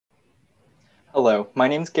Hello, my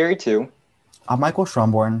name's Gary too. I'm Michael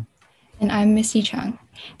Schwamborn. And I'm Misty Chung.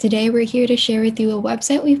 Today, we're here to share with you a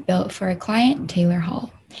website we've built for a client, Taylor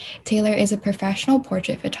Hall. Taylor is a professional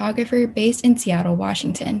portrait photographer based in Seattle,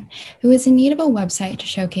 Washington, who is in need of a website to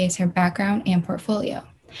showcase her background and portfolio,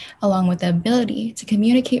 along with the ability to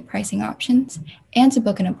communicate pricing options and to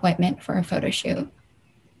book an appointment for a photo shoot.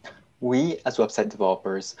 We, as website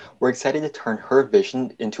developers, were excited to turn her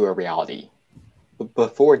vision into a reality. But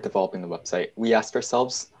before developing the website, we asked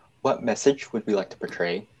ourselves, what message would we like to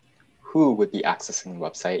portray? Who would be accessing the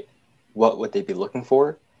website? What would they be looking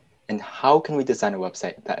for? And how can we design a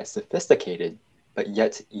website that is sophisticated, but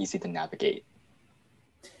yet easy to navigate?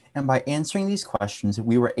 And by answering these questions,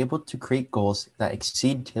 we were able to create goals that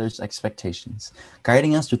exceed Taylor's expectations,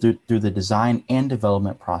 guiding us through the design and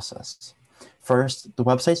development process. First, the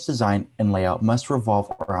website's design and layout must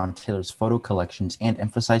revolve around Taylor's photo collections and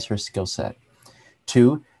emphasize her skill set.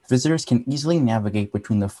 Two, visitors can easily navigate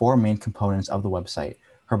between the four main components of the website: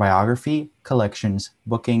 her biography, collections,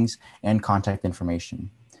 bookings, and contact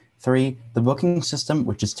information. Three, the booking system,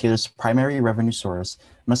 which is Taylor's primary revenue source,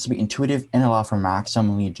 must be intuitive and allow for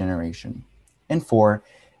maximum lead generation. And four,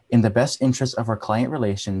 in the best interest of our client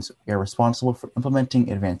relations, we are responsible for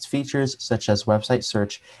implementing advanced features such as website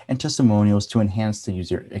search and testimonials to enhance the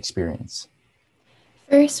user experience.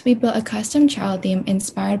 First, we built a custom child theme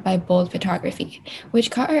inspired by bold photography,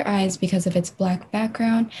 which caught our eyes because of its black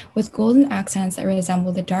background with golden accents that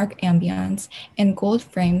resemble the dark ambience and gold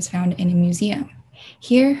frames found in a museum.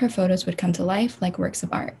 Here, her photos would come to life like works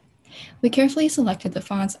of art. We carefully selected the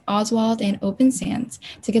fonts Oswald and Open Sans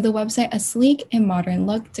to give the website a sleek and modern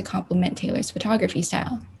look to complement Taylor's photography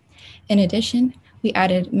style. In addition, we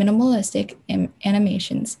added minimalistic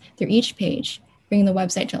animations through each page, bringing the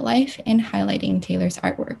website to life and highlighting Taylor's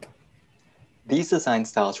artwork. These design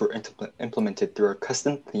styles were implemented through our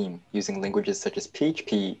custom theme using languages such as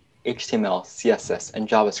PHP, HTML, CSS, and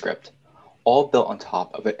JavaScript, all built on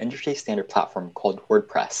top of an industry standard platform called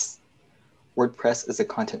WordPress. WordPress is a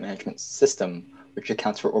content management system which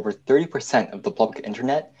accounts for over 30% of the public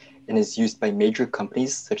internet and is used by major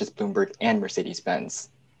companies such as Bloomberg and Mercedes-Benz.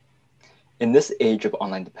 In this age of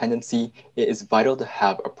online dependency, it is vital to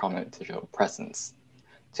have a prominent digital presence.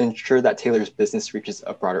 To ensure that Taylor's business reaches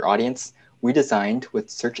a broader audience, we designed with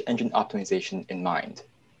search engine optimization in mind.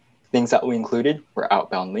 Things that we included were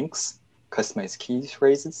outbound links, customized key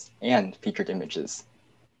phrases, and featured images.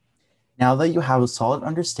 Now that you have a solid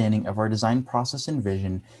understanding of our design process and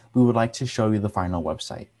vision, we would like to show you the final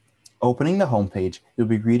website. Opening the homepage, you'll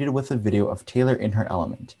be greeted with a video of Taylor in her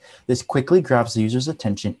element. This quickly grabs the user's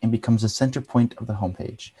attention and becomes the center point of the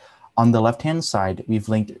homepage. On the left-hand side, we've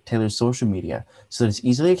linked Taylor's social media so that it's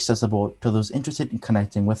easily accessible to those interested in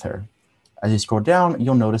connecting with her. As you scroll down,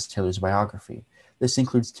 you'll notice Taylor's biography. This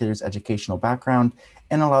includes Taylor's educational background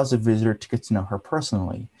and allows a visitor to get to know her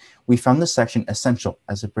personally. We found this section essential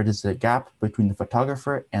as it bridges the gap between the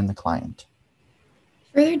photographer and the client.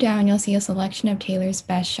 Further down, you'll see a selection of Taylor's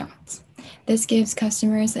best shots. This gives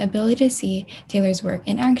customers the ability to see Taylor's work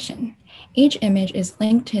in action. Each image is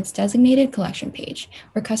linked to its designated collection page,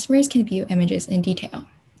 where customers can view images in detail.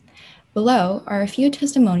 Below are a few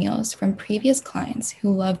testimonials from previous clients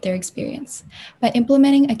who loved their experience. By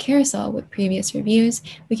implementing a carousel with previous reviews,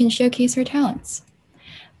 we can showcase her talents.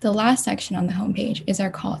 The last section on the homepage is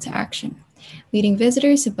our call to action, leading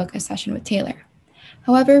visitors to book a session with Taylor.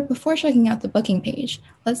 However, before checking out the booking page,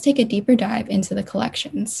 let's take a deeper dive into the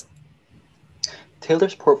collections.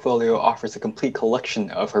 Taylor's portfolio offers a complete collection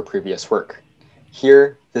of her previous work.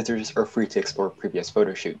 Here, visitors are free to explore previous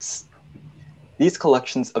photo shoots. These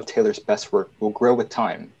collections of Taylor's best work will grow with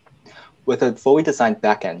time. With a fully designed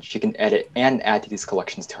backend, she can edit and add to these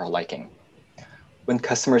collections to her liking. When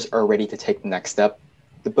customers are ready to take the next step,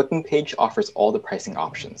 the booking page offers all the pricing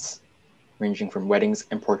options. Ranging from weddings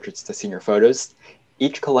and portraits to senior photos,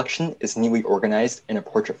 each collection is neatly organized in a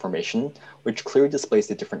portrait formation, which clearly displays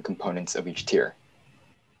the different components of each tier.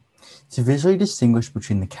 To visually distinguish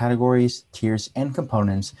between the categories, tiers, and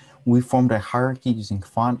components, we formed a hierarchy using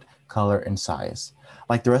font, color, and size.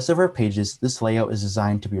 Like the rest of our pages, this layout is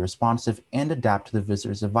designed to be responsive and adapt to the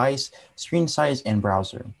visitor's device, screen size, and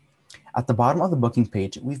browser. At the bottom of the booking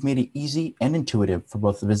page, we've made it easy and intuitive for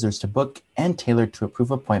both the visitors to book and Taylor to approve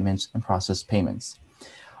appointments and process payments.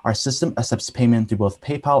 Our system accepts payment through both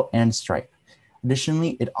PayPal and Stripe.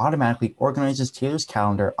 Additionally, it automatically organizes Taylor's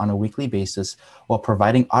calendar on a weekly basis while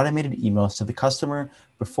providing automated emails to the customer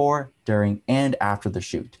before, during, and after the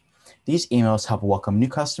shoot. These emails help welcome new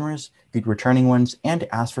customers, greet returning ones, and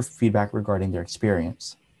ask for feedback regarding their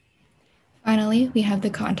experience. Finally, we have the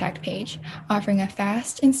contact page, offering a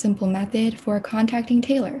fast and simple method for contacting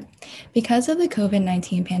Taylor. Because of the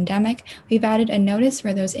COVID-19 pandemic, we've added a notice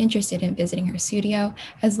for those interested in visiting her studio,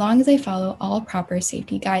 as long as they follow all proper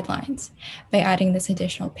safety guidelines. By adding this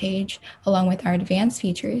additional page, along with our advanced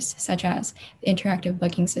features such as the interactive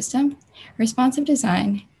booking system, responsive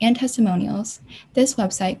design, and testimonials, this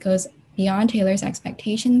website goes beyond Taylor's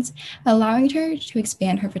expectations, allowing her to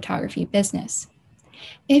expand her photography business.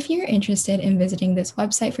 If you're interested in visiting this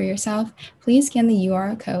website for yourself, please scan the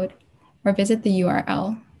URL code or visit the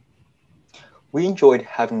URL. We enjoyed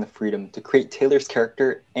having the freedom to create Taylor's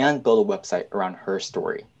character and build a website around her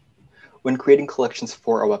story. When creating collections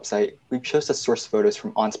for our website, we chose to source photos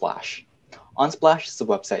from Unsplash. Unsplash is a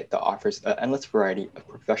website that offers an endless variety of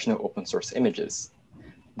professional open source images.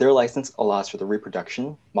 Their license allows for the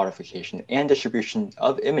reproduction, modification, and distribution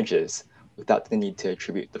of images without the need to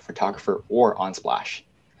attribute the photographer or Unsplash.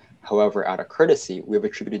 However, out of courtesy, we have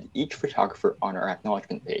attributed each photographer on our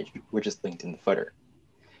acknowledgement page, which is linked in the footer.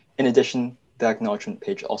 In addition, the acknowledgement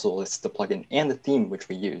page also lists the plugin and the theme which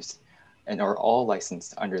we used, and are all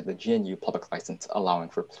licensed under the GNU public license, allowing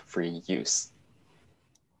for free use.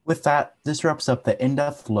 With that, this wraps up the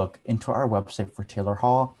in-depth look into our website for Taylor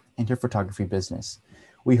Hall and her photography business.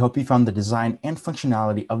 We hope you found the design and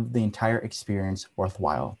functionality of the entire experience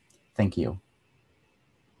worthwhile. Thank you.